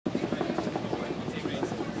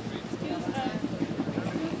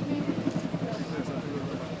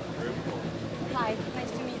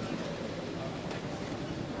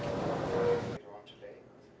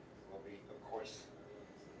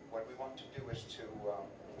news to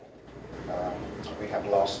we have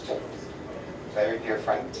lost very dear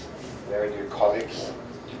friends, very dear colleagues.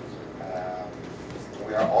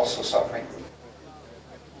 We are also suffering.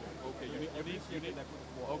 Okay, you need that.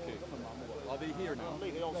 Okay, are they here now?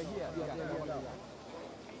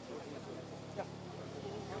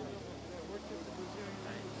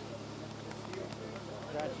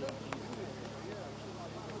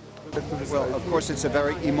 Well, of course, it's a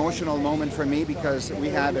very emotional moment for me because we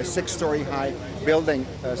had a 6-story high building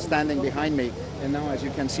standing behind me, and now, as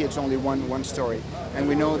you can see, it's only one story. And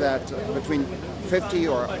we know that between 50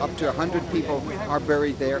 or up to 100 people are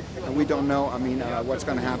buried there, and we don't know, what's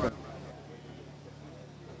going to happen.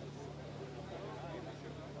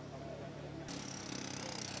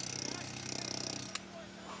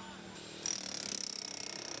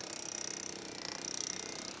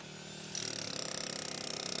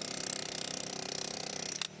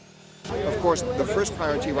 Of course, the first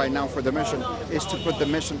priority right now for the mission is to put the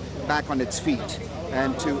mission back on its feet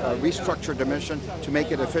and to restructure the mission to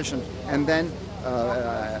make it efficient. And then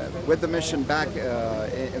with the mission back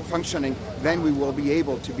functioning, then we will be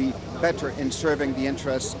able to be better in serving the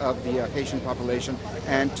interests of the Haitian population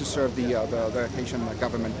and to serve the Haitian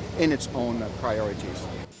government in its own priorities.